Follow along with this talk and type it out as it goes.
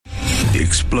The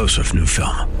explosive new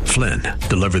film, Flynn,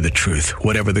 deliver the truth,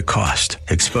 whatever the cost,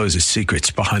 exposes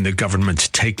secrets behind the government's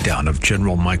takedown of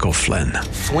General Michael Flynn.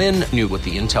 Flynn knew what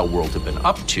the intel world had been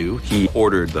up to. He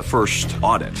ordered the first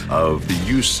audit of the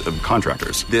use of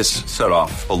contractors. This set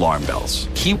off alarm bells.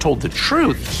 He told the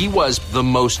truth. He was the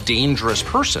most dangerous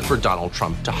person for Donald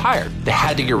Trump to hire. They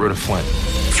had to get rid of Flynn.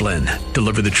 Flynn,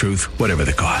 deliver the truth, whatever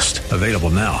the cost. Available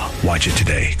now. Watch it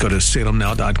today. Go to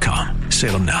salemnow.com.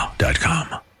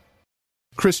 salemnow.com.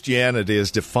 Christianity is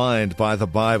defined by the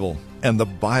Bible, and the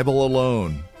Bible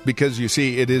alone, because, you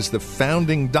see, it is the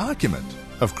founding document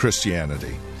of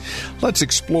Christianity. Let's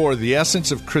explore the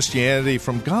essence of Christianity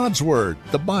from God's Word,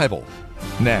 the Bible,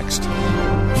 next.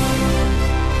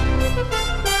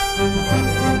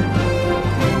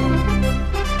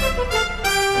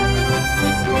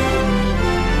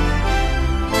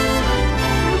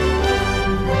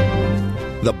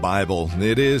 The Bible,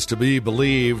 it is to be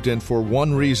believed, and for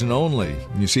one reason only.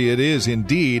 You see, it is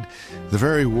indeed the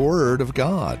very Word of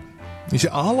God. You see,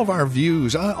 all of our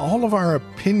views, all of our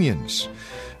opinions,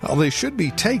 they should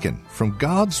be taken from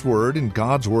God's Word and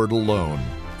God's Word alone.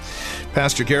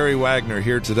 Pastor Gary Wagner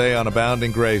here today on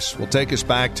Abounding Grace will take us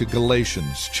back to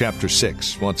Galatians chapter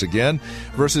 6, once again,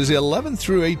 verses 11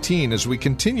 through 18, as we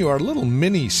continue our little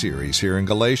mini-series here in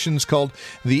Galatians called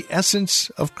The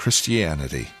Essence of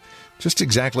Christianity. Just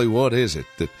exactly what is it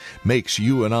that makes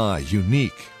you and I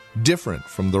unique, different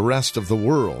from the rest of the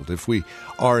world, if we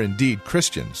are indeed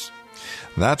Christians?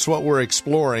 That's what we're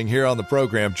exploring here on the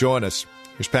program. Join us.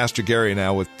 Here's Pastor Gary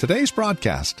now with today's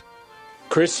broadcast.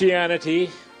 Christianity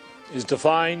is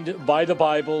defined by the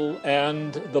Bible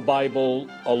and the Bible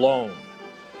alone,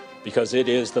 because it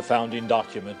is the founding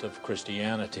document of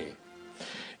Christianity.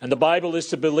 And the Bible is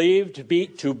to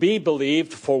be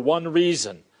believed for one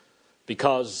reason: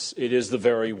 because it is the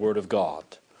very Word of God.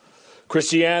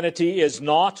 Christianity is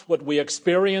not what we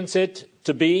experience it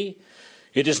to be.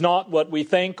 It is not what we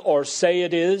think or say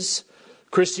it is.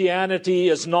 Christianity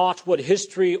is not what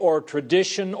history or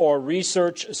tradition or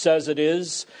research says it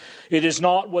is. It is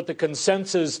not what the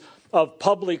consensus of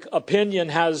public opinion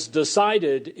has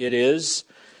decided it is.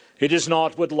 It is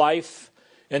not what Life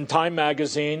and Time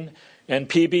Magazine and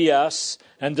PBS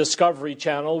and Discovery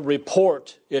Channel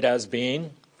report it as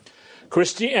being.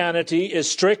 Christianity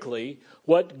is strictly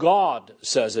what God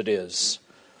says it is.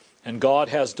 And God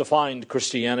has defined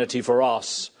Christianity for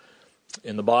us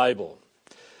in the Bible.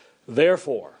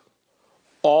 Therefore,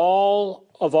 all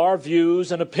of our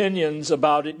views and opinions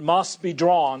about it must be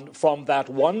drawn from that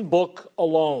one book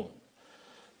alone,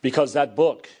 because that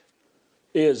book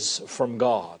is from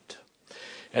God.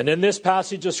 And in this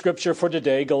passage of Scripture for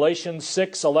today, Galatians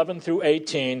 6, 11 through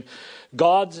 18,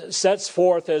 God sets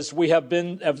forth, as we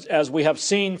have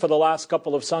seen for the last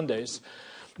couple of Sundays,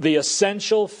 the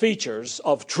essential features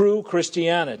of true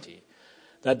Christianity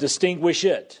that distinguish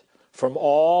it from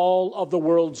all of the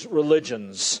world's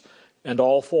religions and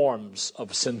all forms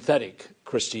of synthetic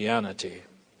Christianity.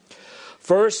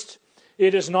 First,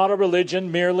 it is not a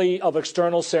religion merely of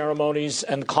external ceremonies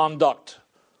and conduct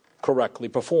correctly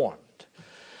performed.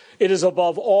 It is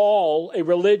above all a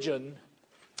religion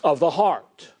of the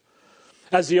heart.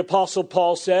 As the Apostle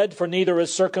Paul said, "For neither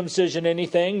is circumcision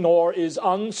anything, nor is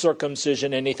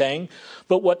uncircumcision anything,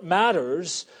 but what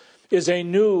matters is a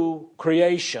new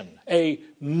creation, a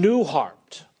new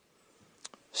heart."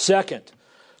 Second,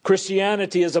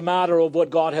 Christianity is a matter of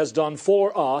what God has done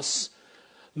for us,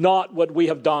 not what we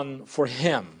have done for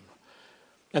Him.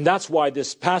 And that's why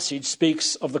this passage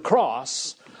speaks of the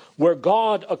cross, where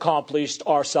God accomplished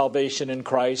our salvation in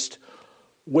Christ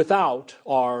without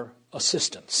our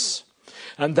assistance.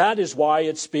 And that is why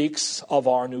it speaks of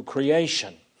our new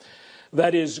creation.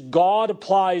 That is, God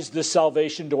applies this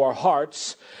salvation to our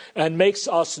hearts and makes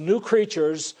us new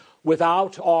creatures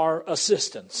without our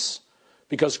assistance.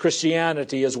 Because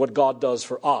Christianity is what God does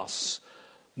for us,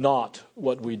 not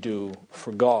what we do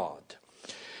for God.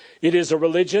 It is a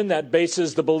religion that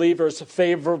bases the believer's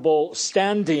favorable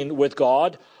standing with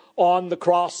God on the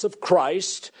cross of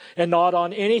Christ and not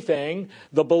on anything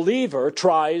the believer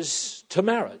tries to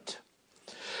merit.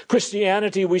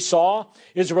 Christianity, we saw,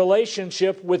 is a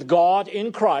relationship with God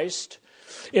in Christ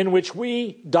in which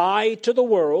we die to the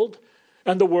world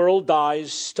and the world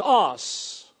dies to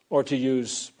us. Or to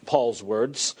use Paul's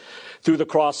words, through the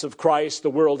cross of Christ, the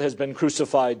world has been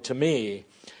crucified to me,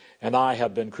 and I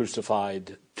have been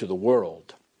crucified to the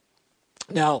world.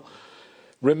 Now,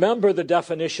 remember the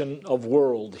definition of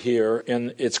world here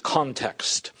in its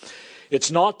context.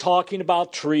 It's not talking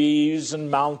about trees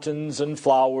and mountains and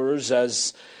flowers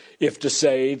as if to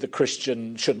say the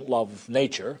Christian shouldn't love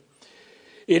nature.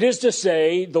 It is to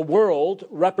say, the world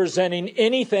representing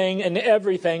anything and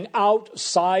everything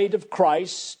outside of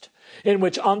Christ, in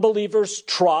which unbelievers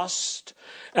trust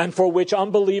and for which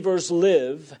unbelievers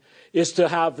live, is to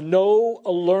have no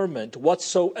allurement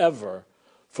whatsoever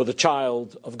for the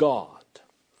child of God.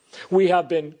 We have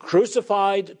been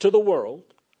crucified to the world,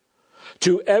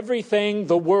 to everything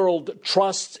the world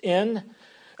trusts in,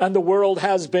 and the world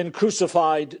has been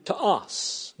crucified to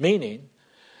us, meaning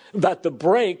that the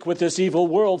break with this evil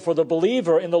world for the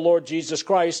believer in the Lord Jesus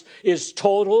Christ is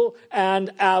total and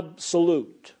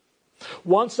absolute.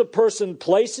 Once a person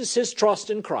places his trust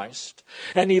in Christ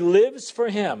and he lives for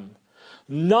him,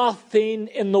 nothing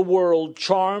in the world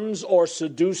charms or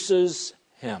seduces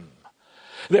him.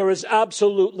 There is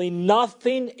absolutely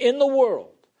nothing in the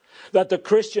world that the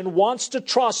Christian wants to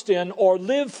trust in or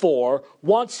live for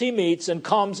once he meets and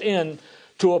comes in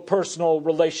to a personal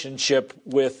relationship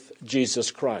with Jesus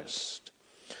Christ.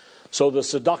 So the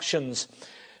seductions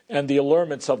and the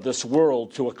allurements of this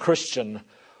world to a Christian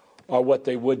are what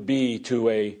they would be to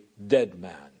a dead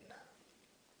man.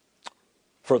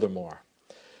 Furthermore,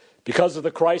 because of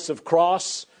the Christ of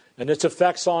cross and its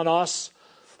effects on us,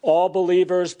 all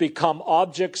believers become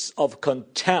objects of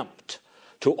contempt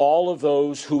to all of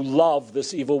those who love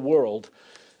this evil world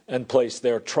and place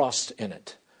their trust in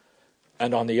it.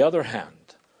 And on the other hand,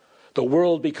 the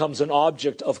world becomes an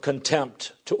object of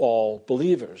contempt to all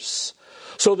believers,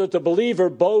 so that the believer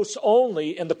boasts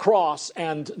only in the cross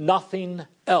and nothing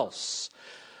else.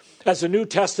 As the New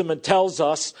Testament tells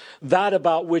us, that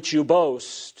about which you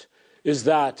boast is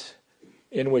that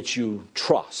in which you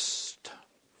trust.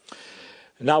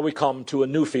 Now we come to a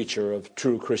new feature of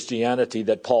true Christianity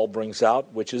that Paul brings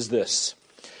out, which is this.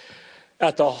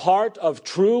 At the heart of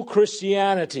true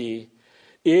Christianity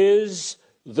is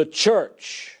the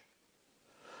church.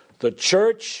 The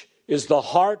church is the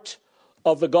heart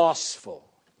of the gospel.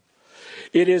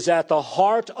 It is at the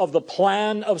heart of the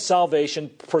plan of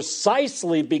salvation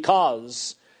precisely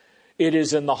because it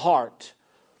is in the heart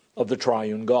of the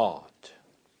triune God.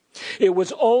 It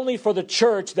was only for the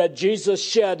church that Jesus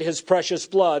shed his precious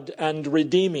blood and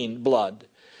redeeming blood.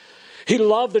 He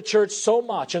loved the church so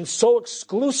much and so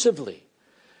exclusively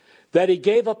that he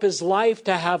gave up his life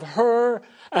to have her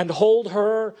and hold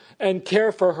her and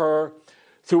care for her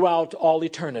throughout all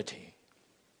eternity.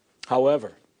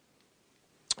 However,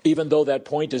 even though that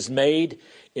point is made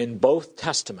in both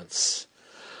testaments,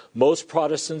 most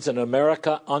Protestants in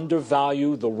America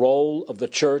undervalue the role of the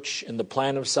church in the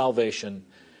plan of salvation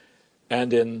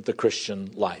and in the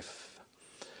Christian life.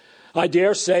 I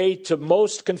dare say to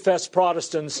most confessed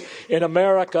Protestants in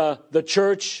America, the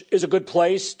church is a good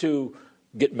place to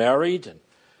get married and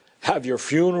have your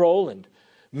funeral, and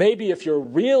maybe if you're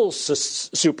real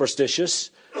superstitious,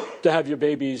 to have your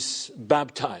babies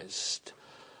baptized.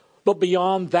 But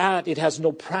beyond that, it has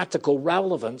no practical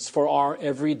relevance for our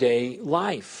everyday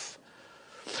life.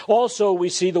 Also, we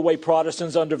see the way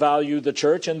Protestants undervalue the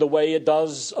church and the way it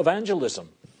does evangelism.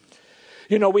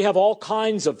 You know, we have all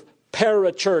kinds of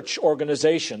para-church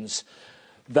organizations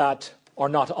that are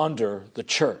not under the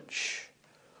church,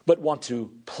 but want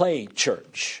to play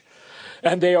church.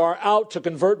 And they are out to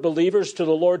convert believers to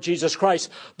the Lord Jesus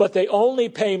Christ, but they only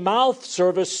pay mouth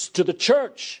service to the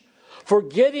church,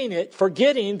 forgetting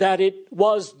that it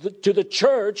was to the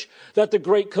church that the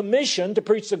Great Commission to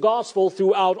preach the gospel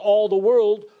throughout all the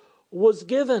world was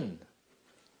given.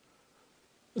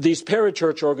 These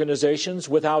parachurch organizations,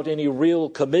 without any real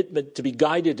commitment to be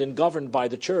guided and governed by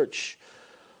the church,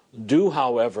 do,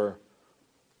 however,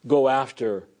 go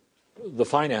after the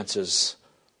finances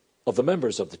of the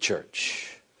members of the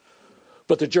church.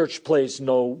 But the church plays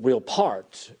no real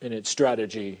part in its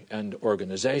strategy and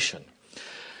organization.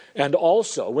 And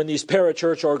also, when these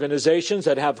parachurch organizations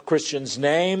that have Christians'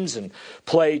 names and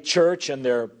play church in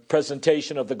their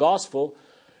presentation of the gospel,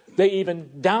 they even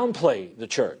downplay the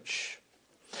church.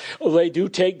 They do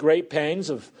take great pains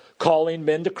of calling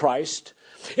men to Christ,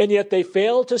 and yet they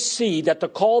fail to see that to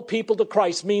call people to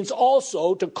Christ means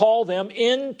also to call them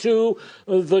into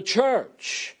the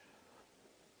church.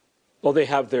 Well, they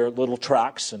have their little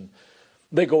tracts, and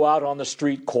they go out on the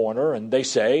street corner, and they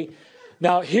say,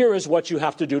 now here is what you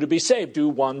have to do to be saved. Do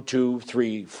 1, 2,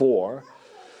 3, 4.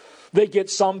 They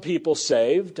get some people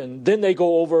saved, and then they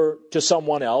go over to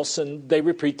someone else, and they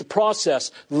repeat the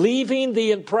process, leaving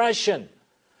the impression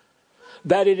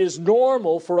that it is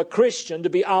normal for a Christian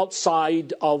to be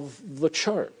outside of the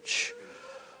church.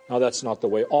 Now, that's not the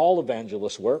way all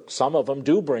evangelists work. Some of them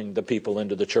do bring the people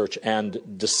into the church and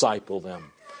disciple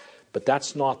them. But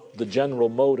that's not the general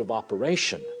mode of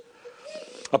operation.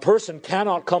 A person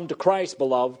cannot come to Christ,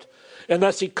 beloved,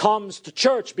 unless he comes to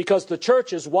church, because the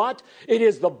church is what? It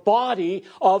is the body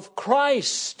of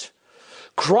Christ.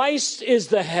 Christ is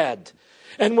the head.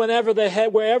 And wherever the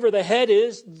head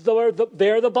is, there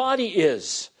the body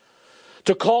is.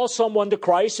 To call someone to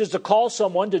Christ is to call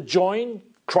someone to join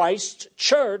Christ's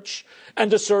church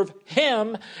and to serve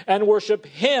him and worship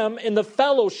him in the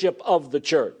fellowship of the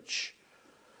church.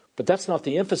 But that's not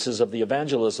the emphasis of the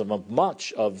evangelism of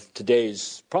much of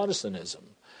today's Protestantism.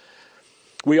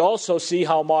 We also see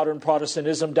how modern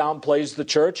Protestantism downplays the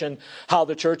church and how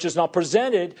the church is not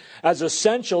presented as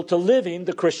essential to living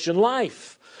the Christian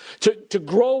life, to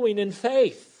growing in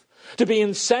faith, to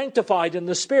being sanctified in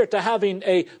the Spirit, to having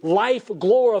a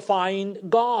life-glorifying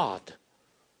God.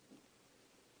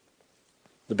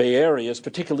 The Bay Area is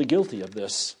particularly guilty of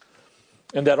this,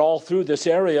 and that all through this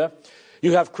area,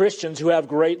 you have Christians who have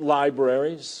great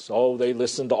libraries. Oh, they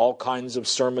listen to all kinds of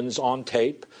sermons on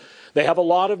tape. They have a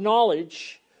lot of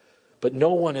knowledge, but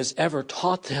no one has ever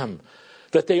taught them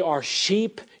that they are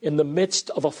sheep in the midst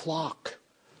of a flock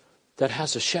that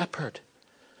has a shepherd.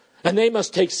 And they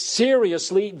must take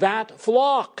seriously that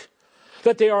flock,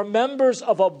 that they are members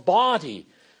of a body,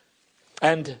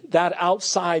 and that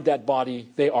outside that body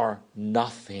they are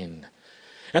nothing.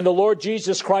 And the Lord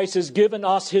Jesus Christ has given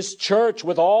us his church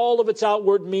with all of its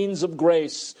outward means of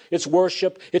grace, its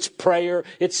worship, its prayer,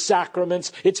 its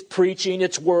sacraments, its preaching,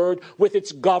 its word, with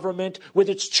its government, with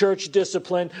its church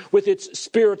discipline, with its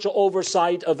spiritual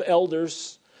oversight of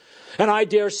elders. And I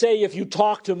dare say if you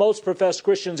talk to most professed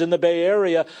Christians in the Bay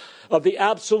Area of the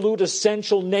absolute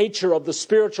essential nature of the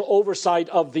spiritual oversight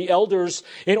of the elders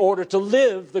in order to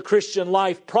live the Christian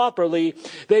life properly,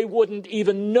 they wouldn't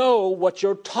even know what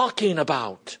you're talking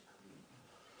about.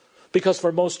 Because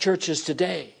for most churches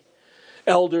today,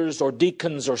 elders or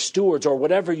deacons or stewards or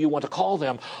whatever you want to call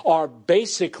them are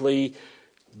basically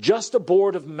just a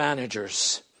board of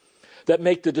managers that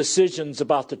make the decisions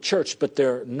about the church, but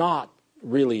they're not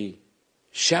really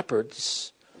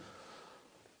shepherds.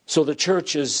 So the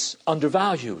church is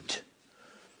undervalued.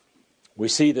 We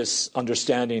see this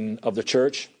understanding of the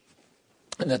church,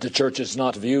 and that the church is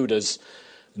not viewed as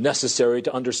necessary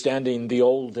to understanding the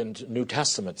Old and New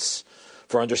Testaments,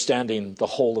 for understanding the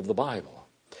whole of the Bible.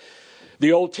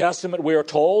 The Old Testament, we are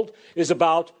told, is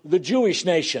about the Jewish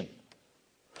nation.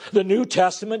 The New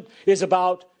Testament is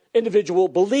about individual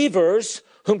believers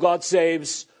whom God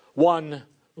saves one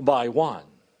by one.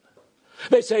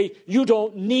 They say, you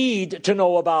don't need to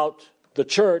know about the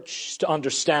church to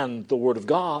understand the Word of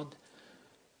God.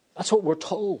 That's what we're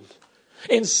told.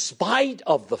 In spite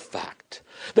of the fact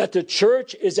that the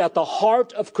church is at the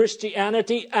heart of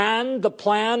Christianity and the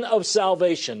plan of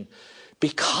salvation,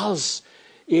 because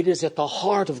it is at the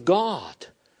heart of God.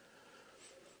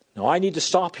 Now, I need to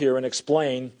stop here and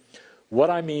explain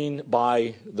what I mean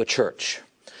by the church.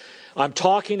 I'm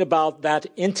talking about that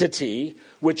entity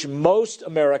which most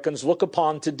Americans look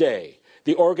upon today,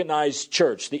 the organized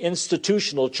church, the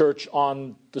institutional church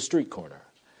on the street corner.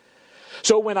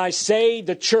 So when I say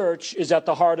the church is at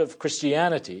the heart of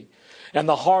Christianity and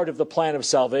the heart of the plan of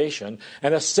salvation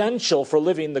and essential for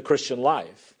living the Christian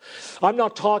life, I'm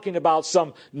not talking about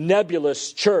some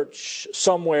nebulous church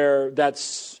somewhere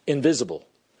that's invisible.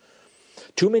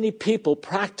 Too many people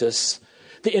practice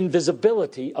the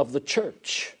invisibility of the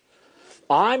church.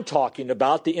 I'm talking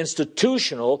about the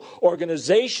institutional,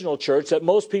 organizational church that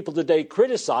most people today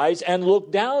criticize and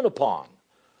look down upon.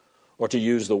 Or to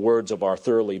use the words of our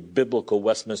thoroughly biblical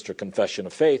Westminster Confession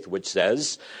of Faith, which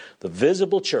says, the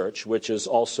visible church, which is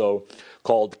also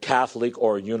called Catholic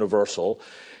or universal,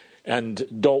 and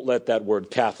don't let that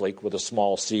word Catholic with a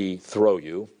small c throw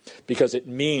you, because it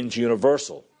means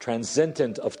universal,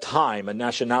 transcendent of time and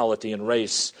nationality and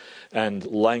race and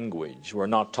language. We're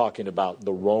not talking about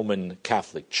the Roman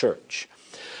Catholic Church.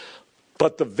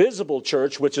 But the visible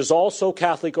church, which is also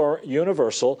Catholic or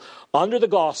universal, under the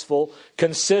gospel,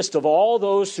 consists of all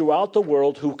those throughout the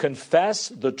world who confess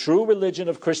the true religion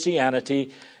of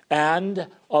Christianity and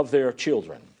of their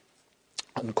children.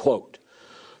 Unquote.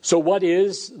 So what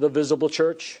is the visible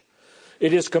church?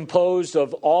 It is composed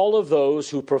of all of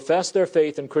those who profess their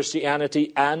faith in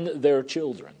Christianity and their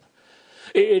children.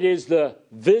 It is the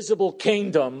visible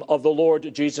kingdom of the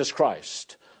Lord Jesus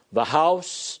Christ, the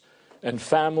house and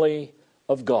family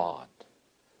of God,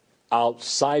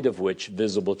 outside of which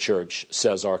visible church,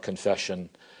 says our confession,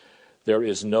 there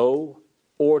is no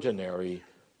ordinary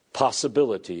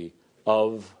possibility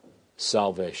of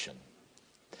salvation.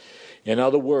 In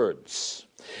other words,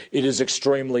 it is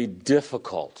extremely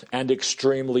difficult and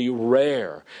extremely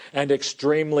rare and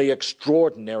extremely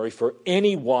extraordinary for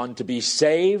anyone to be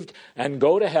saved and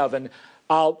go to heaven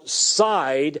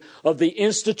outside of the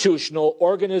institutional,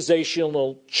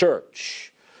 organizational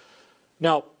church.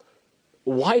 Now,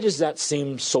 why does that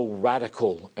seem so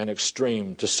radical and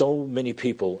extreme to so many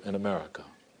people in America?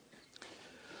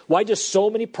 Why do so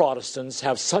many Protestants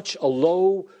have such a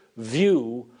low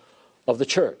view of the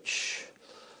church?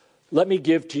 Let me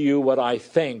give to you what I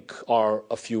think are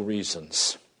a few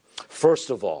reasons. First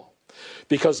of all,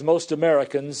 because most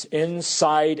Americans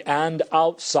inside and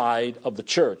outside of the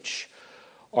church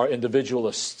are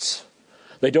individualists.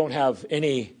 They don't have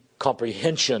any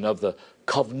comprehension of the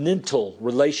covenantal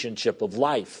relationship of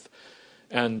life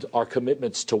and our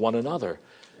commitments to one another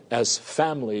as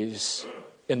families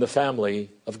in the family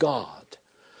of God.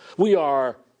 We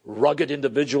are rugged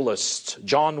individualists,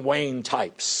 John Wayne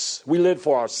types. We live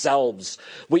for ourselves.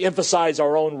 We emphasize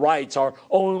our own rights, our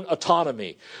own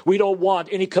autonomy. We don't want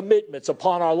any commitments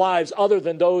upon our lives other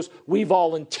than those we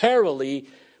voluntarily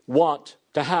want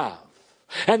to have.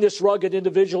 And this rugged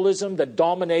individualism that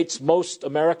dominates most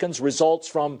Americans results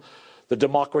from the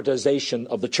democratization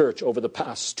of the church over the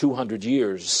past 200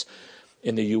 years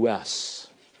in the U.S.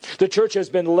 The church has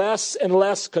been less and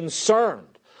less concerned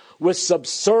with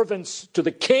subservience to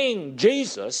the King,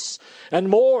 Jesus, and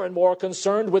more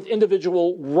concerned with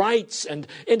individual rights and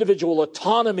individual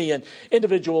autonomy and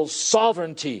individual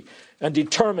sovereignty, and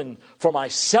determine for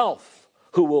myself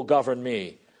who will govern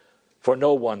me, for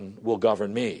no one will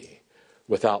govern me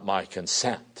without my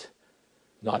consent,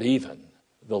 not even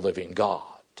the living God.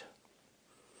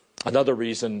 Another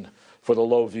reason for the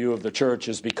low view of the church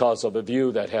is because of a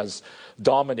view that has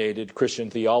dominated Christian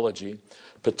theology,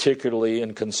 particularly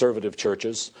in conservative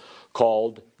churches,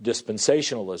 called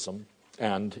dispensationalism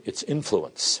and its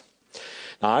influence.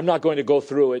 Now, I'm not going to go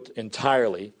through it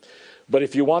entirely, but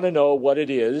if you want to know what it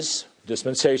is,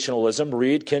 dispensationalism,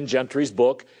 read Ken Gentry's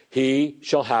book, He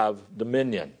Shall Have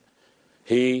Dominion.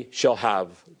 He shall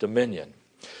have dominion.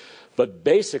 But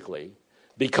basically,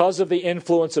 because of the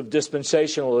influence of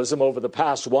dispensationalism over the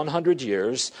past 100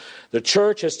 years, the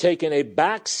church has taken a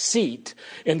back seat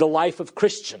in the life of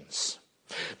Christians.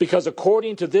 Because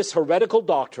according to this heretical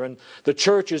doctrine, the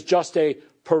church is just a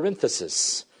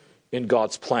parenthesis in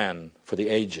God's plan for the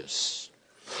ages.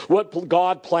 What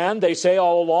God planned, they say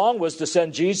all along, was to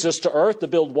send Jesus to earth to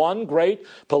build one great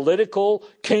political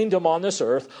kingdom on this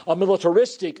earth, a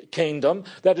militaristic kingdom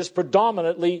that is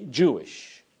predominantly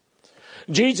Jewish.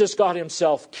 Jesus got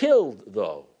himself killed,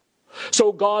 though.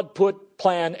 So God put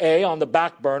plan A on the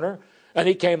back burner, and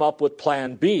he came up with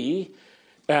plan B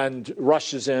and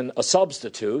rushes in a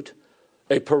substitute,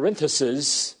 a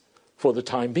parenthesis for the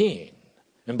time being.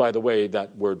 And by the way,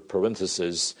 that word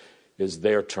parenthesis is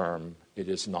their term. It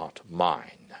is not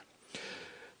mine.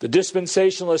 The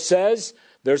dispensationalist says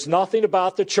there's nothing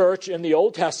about the church in the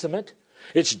Old Testament.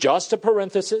 It's just a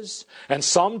parenthesis, and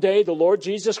someday the Lord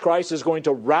Jesus Christ is going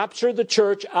to rapture the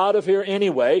church out of here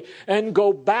anyway and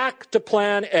go back to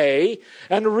plan A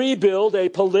and rebuild a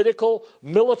political,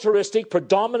 militaristic,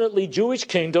 predominantly Jewish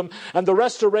kingdom and the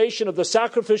restoration of the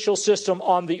sacrificial system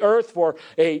on the earth for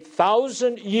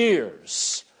 1,000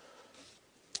 years.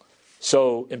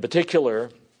 So, in particular,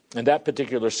 in that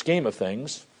particular scheme of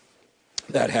things,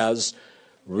 that has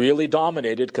really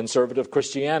dominated conservative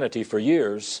Christianity for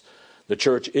years, the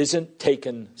church isn't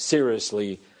taken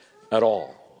seriously at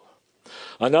all.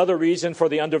 Another reason for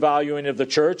the undervaluing of the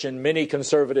church in many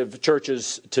conservative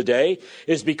churches today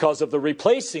is because of the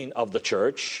replacing of the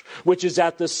church, which is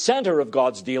at the center of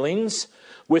God's dealings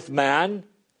with man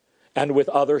and with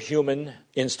other human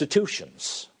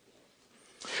institutions.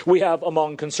 We have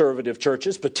among conservative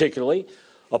churches, particularly,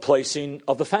 a placing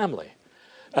of the family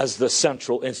as the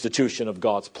central institution of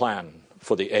God's plan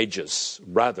for the ages,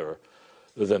 rather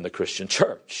than the Christian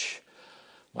church.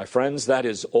 My friends, that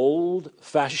is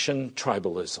old-fashioned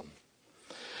tribalism.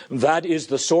 That is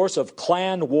the source of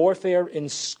clan warfare in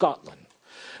Scotland.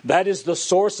 That is the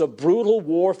source of brutal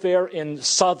warfare in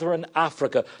southern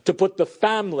Africa, to put the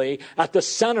family at the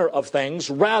center of things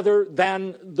rather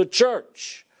than the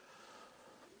church.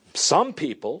 Some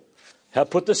people have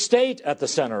put the state at the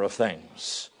center of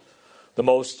things. The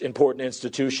most important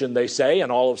institution, they say,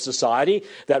 in all of society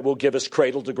that will give us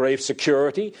cradle-to-grave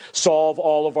security, solve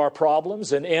all of our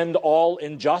problems, and end all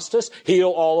injustice, heal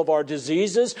all of our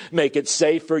diseases, make it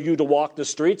safe for you to walk the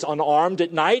streets unarmed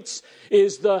at nights,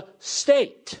 is the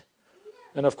state.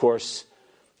 And of course,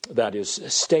 that is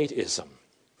statism.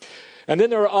 And then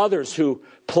there are others who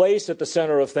place at the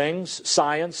center of things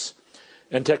science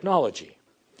and technology.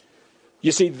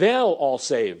 You see, they'll all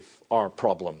save our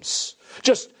problems.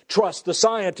 Just trust the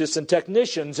scientists and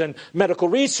technicians and medical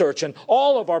research, and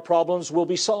all of our problems will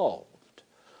be solved.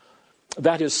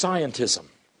 That is scientism.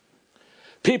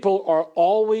 People are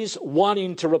always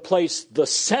wanting to replace the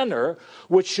center,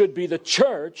 which should be the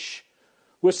church,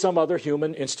 with some other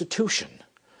human institution.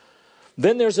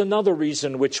 Then there's another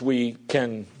reason which we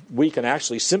can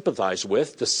actually sympathize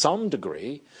with to some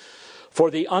degree for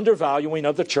the undervaluing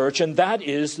of the church, and that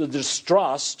is the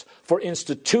distrust for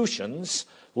institutions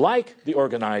like the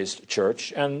organized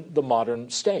church and the modern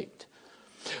state.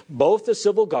 Both the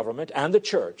civil government and the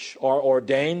church are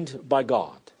ordained by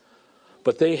God,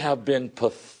 but they have been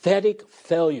pathetic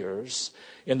failures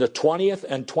in the 20th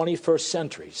and 21st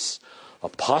centuries,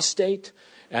 apostate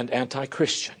and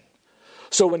anti-Christian.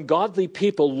 So when godly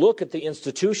people look at the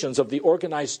institutions of the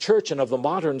organized church and of the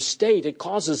modern state, it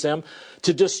causes them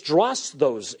to distrust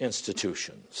those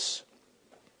institutions.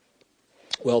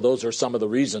 Well, those are some of the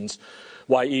reasons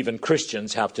why even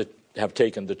Christians have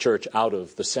taken the church out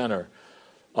of the center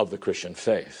of the Christian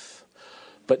faith.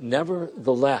 But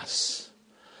nevertheless,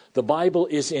 the Bible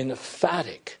is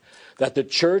emphatic that the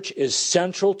church is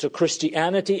central to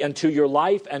Christianity and to your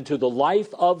life and to the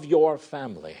life of your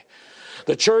family.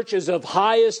 The church is of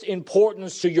highest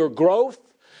importance to your growth,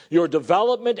 your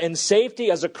development, and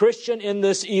safety as a Christian in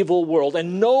this evil world.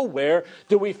 And nowhere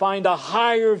do we find a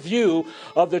higher view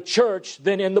of the church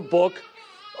than in the book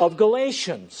of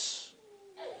Galatians.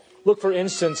 Look, for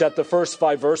instance, at the first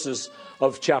 5 verses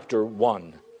of chapter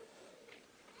 1.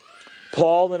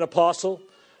 Paul, an apostle,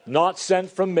 not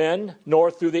sent from men, nor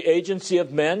through the agency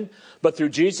of men, but through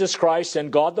Jesus Christ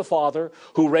and God the Father,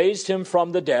 who raised him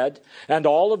from the dead, and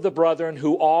all of the brethren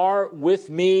who are with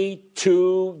me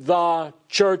to the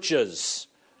churches.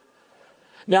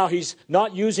 Now, he's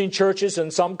not using churches in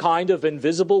some kind of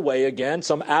invisible way again,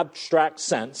 some abstract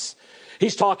sense.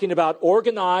 He's talking about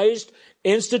organized,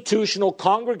 institutional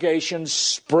congregations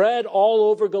spread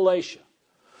all over Galatia.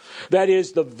 That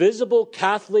is, the visible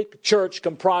Catholic Church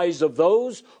comprised of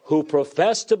those who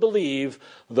profess to believe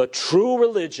the true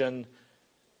religion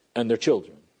and their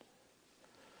children.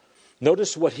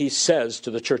 Notice what he says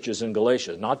to the churches in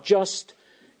Galatia. Not just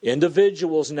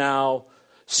individuals now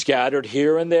scattered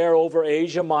here and there over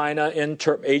Asia Minor in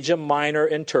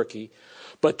Turkey,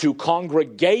 but to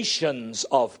congregations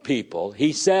of people.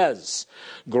 He says,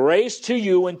 grace to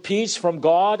you and peace from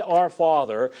God our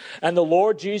Father and the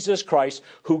Lord Jesus Christ,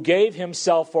 who gave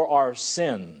himself for our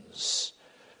sins,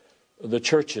 the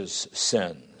church's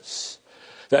sins,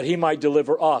 that he might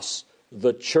deliver us,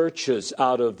 the churches,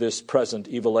 out of this present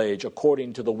evil age,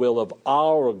 according to the will of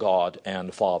our God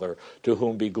and Father, to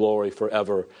whom be glory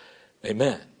forever.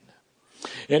 Amen.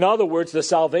 In other words, the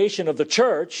salvation of the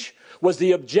church was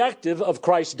the objective of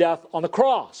Christ's death on the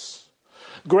cross.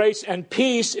 Grace and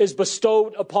peace is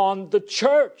bestowed upon the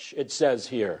church, it says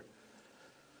here.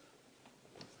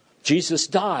 Jesus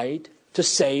died to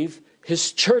save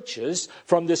his churches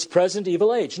from this present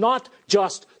evil age. Not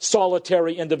just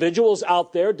solitary individuals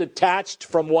out there detached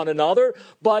from one another,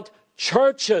 but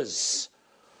churches.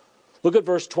 Look at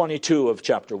verse 22 of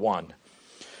chapter 1.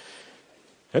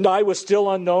 And I was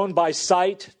still unknown by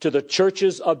sight to the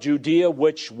churches of Judea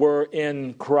which were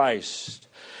in Christ.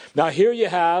 Now here you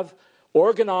have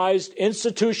organized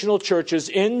institutional churches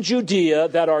in Judea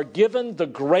that are given the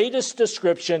greatest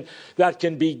description that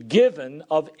can be given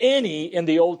of any in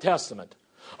the Old Testament,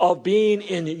 of being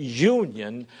in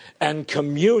union and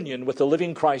communion with the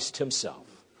living Christ himself.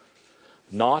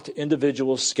 Not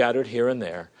individuals scattered here and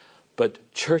there,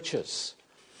 but churches,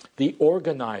 the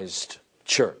organized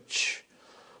church.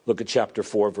 Look at chapter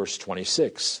 4, verse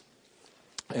 26.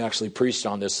 I actually preached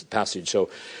on this passage,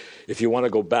 so if you want to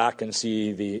go back and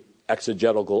see the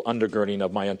exegetical undergirding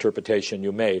of my interpretation,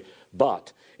 you may.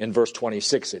 But in verse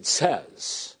 26 it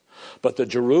says, but the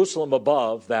Jerusalem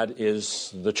above, that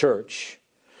is the church,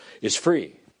 is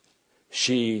free.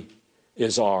 She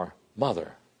is our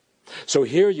mother. So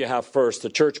here you have first the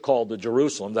church called the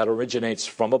Jerusalem that originates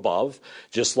from above,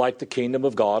 just like the kingdom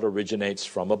of God originates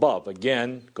from above.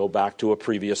 Again, go back to a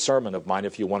previous sermon of mine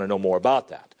if you want to know more about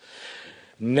that.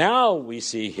 Now we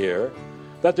see here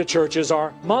that the church is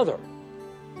our mother.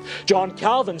 John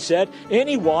Calvin said,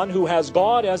 anyone who has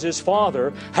God as his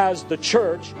father has the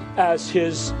church as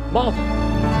his mother.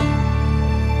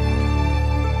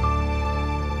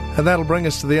 And that'll bring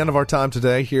us to the end of our time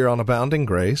today here on Abounding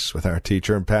Grace with our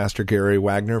teacher and pastor Gary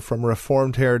Wagner from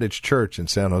Reformed Heritage Church in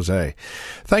San Jose.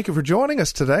 Thank you for joining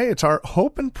us today. It's our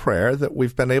hope and prayer that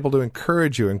we've been able to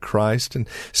encourage you in Christ and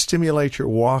stimulate your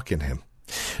walk in him.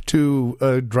 To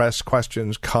address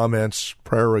questions, comments,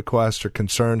 prayer requests, or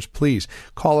concerns, please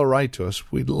call or write to us.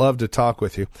 We'd love to talk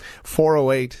with you.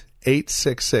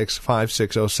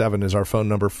 408-866-5607 is our phone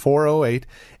number,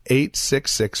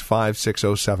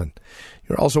 408-866-5607. You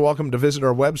You're also welcome to visit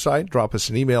our website. Drop us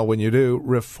an email when you do,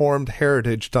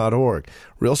 reformedheritage.org.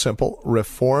 Real simple,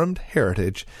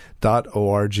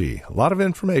 reformedheritage.org. A lot of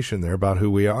information there about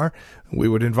who we are. We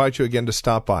would invite you again to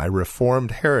stop by,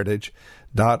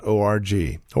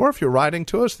 reformedheritage.org. Or if you're writing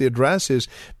to us, the address is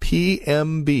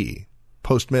PMB,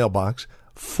 Post Mailbox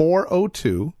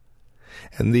 402,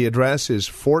 and the address is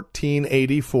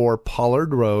 1484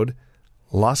 Pollard Road,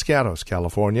 Los Gatos,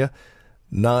 California,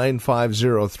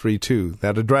 95032.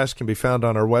 That address can be found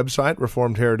on our website,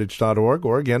 reformedheritage.org,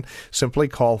 or again, simply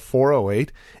call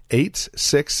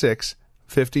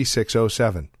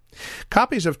 408-866-5607.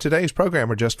 Copies of today's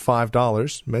program are just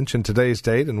 $5. Mention today's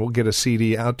date and we'll get a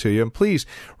CD out to you. And please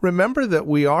remember that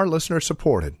we are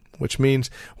listener-supported, which means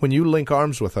when you link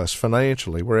arms with us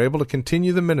financially, we're able to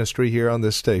continue the ministry here on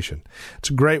this station. It's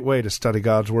a great way to study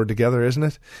God's Word together, isn't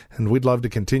it? And we'd love to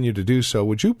continue to do so.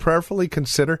 Would you prayerfully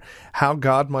consider how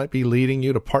God might be leading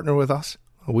you to partner with us?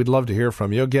 We'd love to hear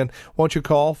from you. Again, won't you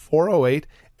call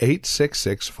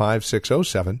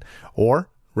 408-866-5607 or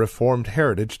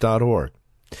reformedheritage.org.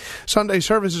 Sunday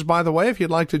services, by the way, if you'd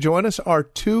like to join us, are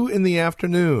 2 in the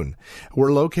afternoon.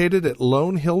 We're located at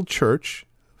Lone Hill Church,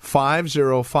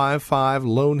 5055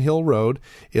 Lone Hill Road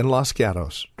in Los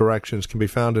Gatos. Directions can be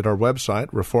found at our website,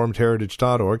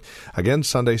 reformedheritage.org. Again,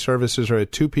 Sunday services are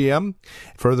at 2 p.m.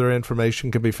 Further information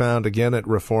can be found again at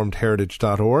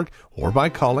reformedheritage.org or by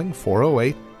calling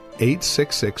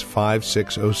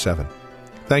 408-866-5607.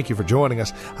 Thank you for joining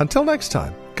us. Until next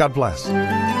time, God bless.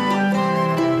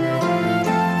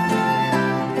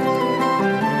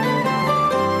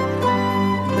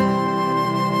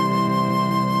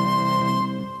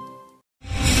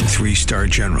 3-star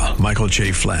General Michael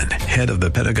J. Flynn, head of the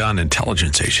Pentagon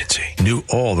Intelligence Agency, knew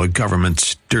all the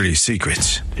government's dirty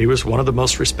secrets. He was one of the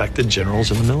most respected generals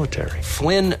in the military.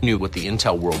 Flynn knew what the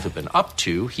intel world had been up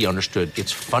to. He understood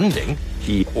its funding.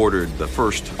 He ordered the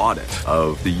first audit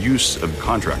of the use of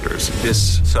contractors.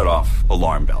 This set off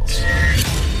alarm bells.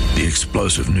 The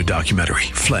explosive new documentary,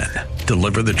 Flynn,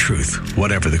 Deliver the Truth,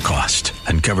 Whatever the Cost,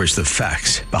 uncovers the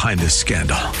facts behind this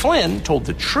scandal. Flynn told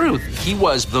the truth. He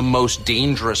was the most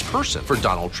dangerous person for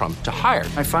Donald Trump to hire.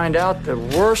 I find out the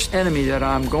worst enemy that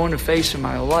I'm going to face in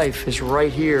my life is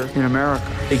right here in America.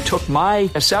 They took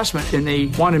my assessment and they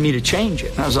wanted me to change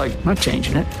it. And I was like, I'm not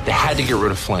changing it. They had to get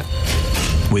rid of Flynn.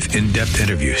 With in-depth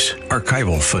interviews,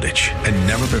 archival footage, and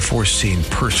never-before-seen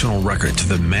personal records of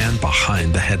the man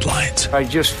behind the headlines. I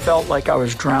just felt like I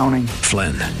was drowning.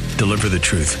 Flynn, Deliver the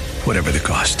Truth, Whatever the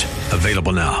Cost.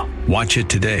 Available now. Watch it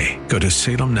today. Go to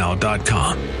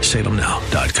salemnow.com.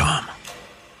 salemnow.com.